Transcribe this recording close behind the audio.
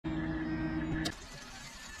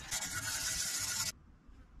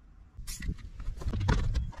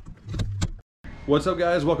What's up,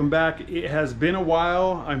 guys? Welcome back. It has been a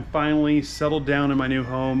while. I'm finally settled down in my new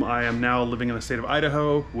home. I am now living in the state of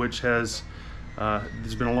Idaho, which has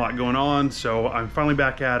there's been a lot going on, so I'm finally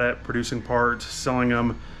back at it, producing parts, selling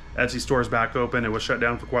them. Etsy store is back open. It was shut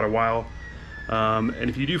down for quite a while. And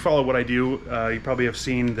if you do follow what I do, you probably have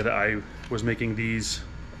seen that I was making these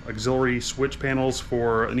auxiliary switch panels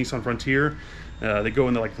for a Nissan Frontier. They go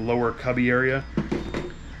in the lower cubby area.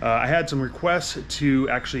 I had some requests to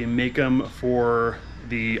actually make them for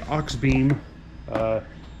the Auxbeam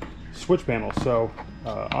switch panels. So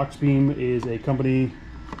Auxbeam is a company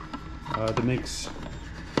that makes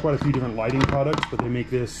quite a few different lighting products, but they make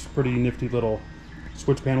this pretty nifty little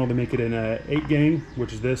switch panel. They make it in a 8-gang,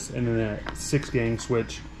 which is this, and then a 6-gang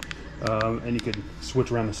switch. And you can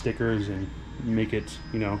switch around the stickers and make it,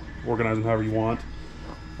 organize them however you want.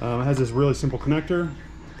 It has this really simple connector.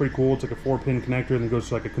 Pretty cool. It's like a 4-pin connector, and it goes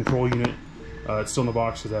to a control unit. It's still in the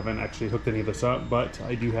box because I haven't actually hooked any of this up, but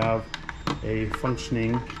I do have a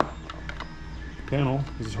functioning panel.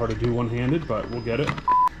 This is hard to do one-handed, but we'll get it.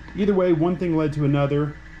 Either way, one thing led to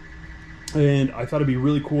another, and I thought it'd be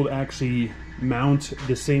really cool to actually mount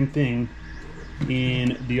the same thing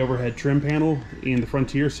in the overhead trim panel in the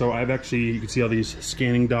Frontier. So I've actually, you can see all these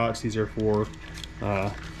scanning dots. These are for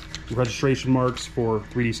registration marks for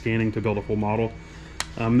 3D scanning to build a full model.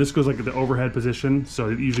 This goes the overhead position, so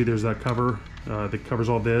usually there's that cover that covers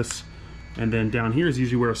all this, and then down here is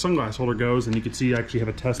usually where a sunglass holder goes, and you can see I actually have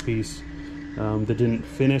a test piece that didn't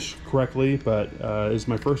finish correctly, but is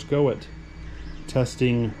my first go at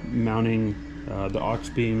testing mounting the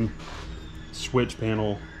Auxbeam switch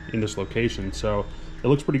panel in this location. So it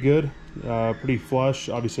looks pretty good, pretty flush.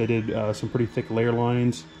 Obviously I did some pretty thick layer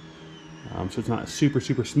lines, so it's not super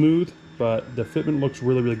smooth, but the fitment looks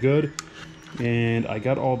really good. And I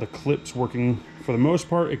got all the clips working for the most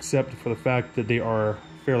part, except for the fact that they are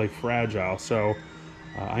fairly fragile. So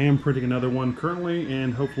I am printing another one currently,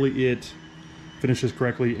 and hopefully it finishes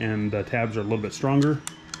correctly and the tabs are a little bit stronger.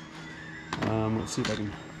 Let's see if I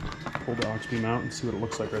can pull the Auxbeam out and see what it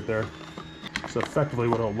looks like right there. So effectively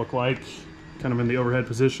what it'll look like, kind of in the overhead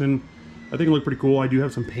position. I think it looked pretty cool. I do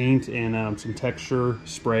have some paint and some texture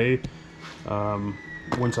spray.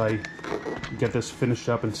 Once I get this finished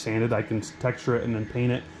up and sanded, I can texture it and then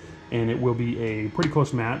paint it, and it will be a pretty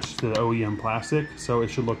close match to the OEM plastic, so it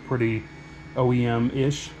should look pretty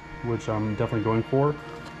OEM-ish, which I'm definitely going for.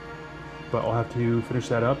 But I'll have to finish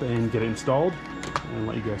that up and get it installed and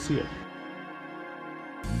let you guys see it.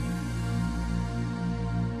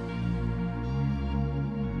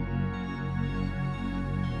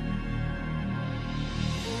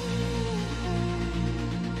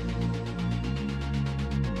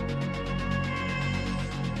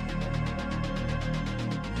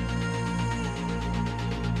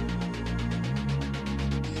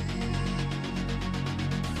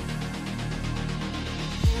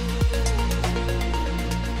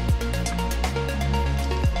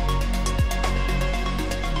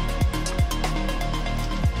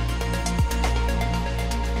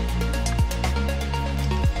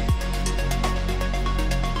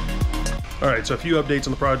 Alright, so a few updates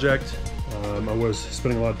on the project. I was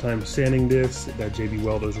spending a lot of time sanding this. That JB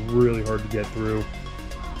weld is really hard to get through,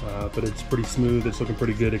 but it's pretty smooth. It's looking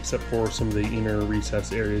pretty good, except for some of the inner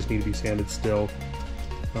recessed areas need to be sanded still.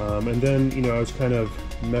 And then, I was kind of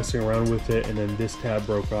messing around with it, and then this tab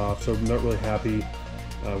broke off, so I'm not really happy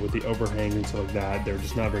with the overhang and stuff like that. They're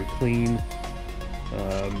just not very clean.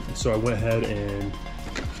 So I went ahead and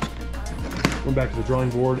went back to the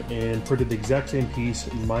drawing board and printed the exact same piece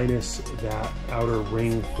minus that outer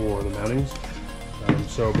ring for the mountings.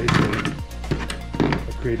 So basically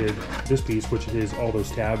I created this piece, which is all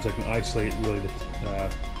those tabs. I can isolate really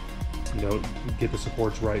get the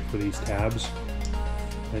supports right for these tabs.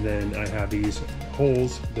 And then I have these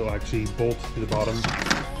holes that will actually bolt to the bottom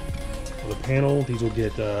of the panel. These will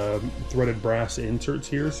get threaded brass inserts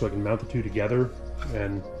here, so I can mount the two together,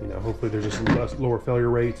 and hopefully there's just a lower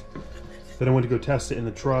failure rate. Then I went to go test it in the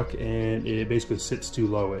truck, and it basically sits too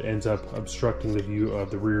low. It ends up obstructing the view of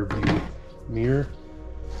the rear view mirror.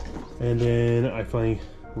 And then I finally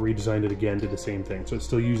redesigned it again, did the same thing. So it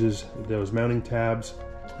still uses those mounting tabs,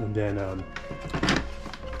 and then,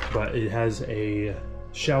 but it has a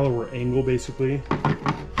shallower angle basically.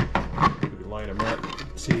 We can line them up,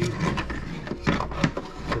 see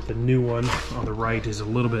that the new one on the right is a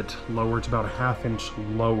little bit lower. It's about a ½ inch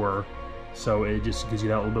lower. So it just gives you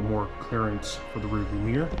that little bit more clearance for the rear view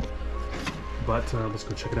mirror. But let's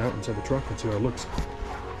go check it out inside the truck and see how it looks.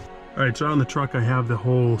 All right, so on the truck I have the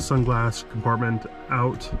whole sunglass compartment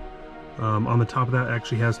out. On the top of that, it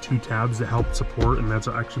actually has 2 tabs that help support, and that's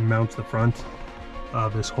what actually mounts the front.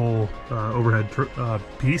 this whole overhead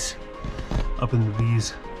piece up into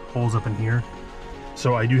these holes up in here.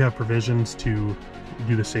 So I do have provisions to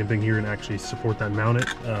do the same thing here and actually support that, mount it.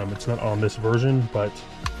 It's not on this version, but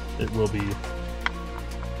it will be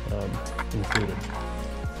included.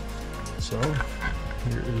 So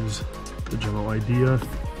here is the general idea. Of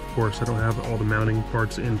course, I don't have all the mounting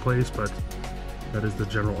parts in place, but that is the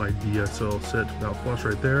general idea. So it'll sit about flush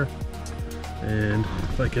right there. And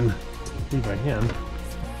if I can leave my hand,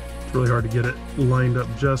 it's really hard to get it lined up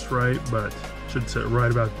just right, but it should sit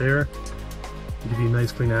right about there. Give you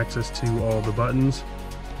nice clean access to all the buttons,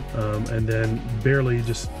 and then barely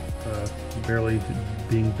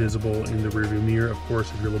being visible in the rearview mirror. Of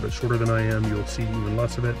course, if you're a little bit shorter than I am, you'll see even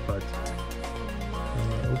less of it, but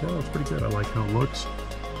overall it's pretty good. I like how it looks,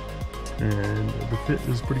 and the fit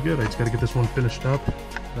is pretty good. I just got to get this one finished up,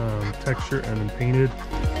 texture, and then painted.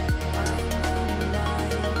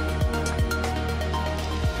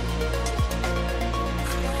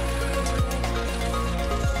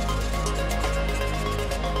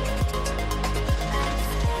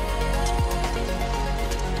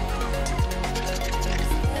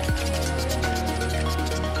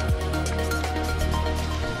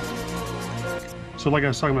 So like I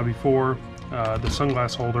was talking about before, the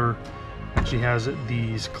sunglass holder actually has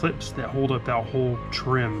these clips that hold up that whole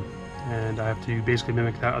trim, and I have to basically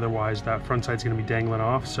mimic that, otherwise that front side's going to be dangling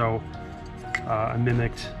off. So I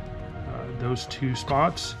mimicked those two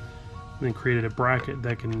spots and then created a bracket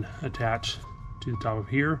that can attach to the top of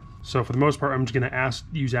here. So for the most part, I'm just going to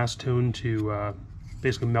use acetone to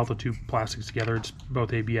basically melt the two plastics together. It's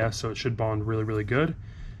both ABS, so it should bond really, really good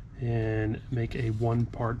and make a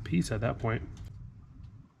one-part piece at that point.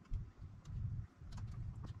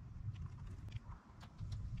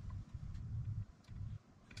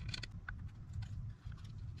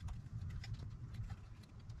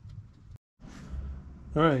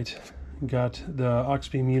 Alright, got the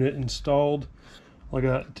Auxbeam unit installed. All I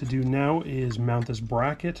got to do now is mount this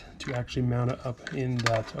bracket to actually mount it up in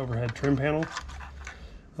that overhead trim panel.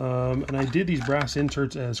 And I did these brass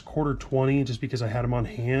inserts as 1/4-20 just because I had them on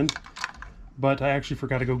hand, but I actually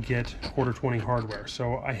forgot to go get 1/4-20 hardware.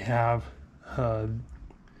 So I have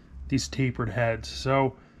these tapered heads.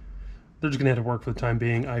 So they're just gonna have to work for the time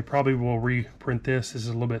being. I probably will reprint this. This is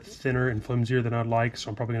a little bit thinner and flimsier than I'd like, so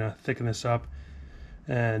I'm probably gonna thicken this up.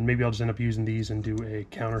 And maybe I'll just end up using these and do a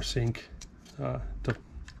countersink to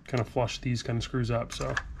kind of flush these kind of screws up.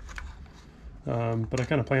 So, but I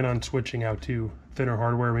kind of plan on switching out to thinner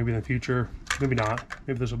hardware maybe in the future. Maybe not.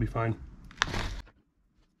 Maybe this will be fine.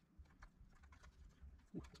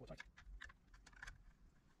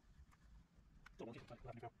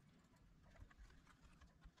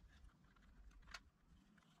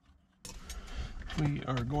 We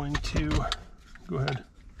are going to go ahead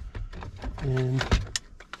and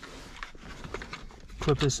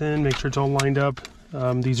clip this in, make sure it's all lined up.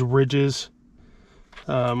 These ridges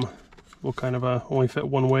will kind of only fit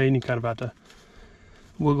one way, and you kind of have to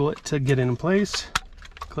wiggle it to get it in place.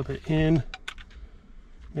 Clip it in,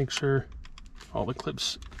 make sure all the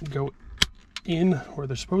clips go in where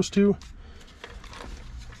they're supposed to,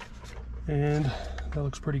 and that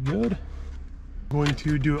looks pretty good. I'm going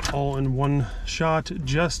to do it all in one shot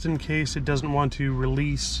just in case it doesn't want to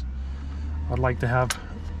release. I'd like to have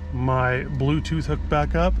my Bluetooth hooked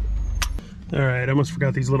back up. All right, I almost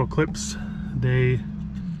forgot these little clips. They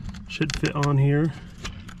should fit on here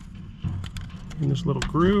in this little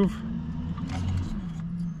groove.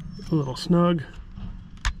 A little snug.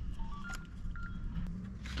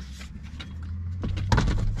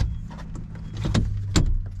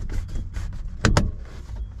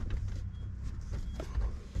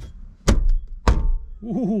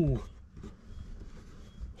 Ooh.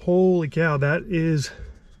 Holy cow, that is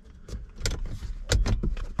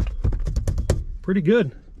pretty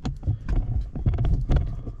good.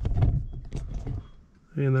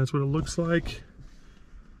 And that's what it looks like.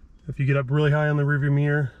 If you get up really high on the rearview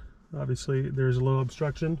mirror, obviously there's a little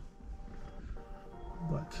obstruction,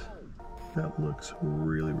 but that looks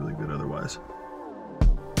really, really good otherwise.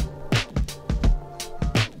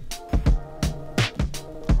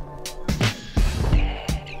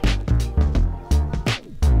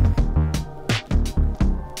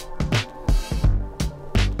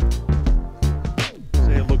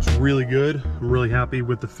 Really good. I'm really happy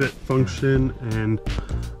with the fit, function, and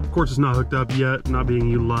of course it's not hooked up yet, not being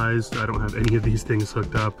utilized. I don't have any of these things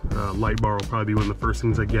hooked up. Light bar will probably be one of the first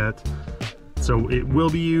things I get, so it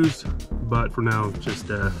will be used, but for now just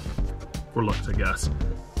for looks, I guess.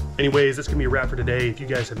 Anyways, that's gonna be a wrap for today. If you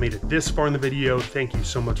guys have made it this far in the video, thank you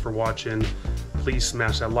so much for watching. please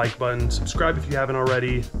smash that like button. Subscribe if you haven't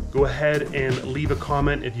already. Go ahead and leave a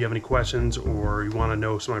comment if you have any questions or you want to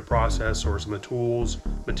know some of my process or some of the tools,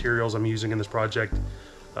 materials I'm using in this project.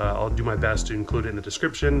 I'll do my best to include it in the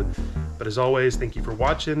description. But as always, thank you for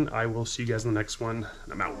watching. I will see you guys in the next one.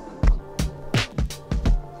 I'm out.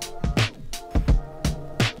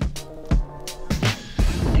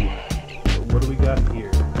 What do we got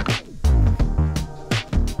here?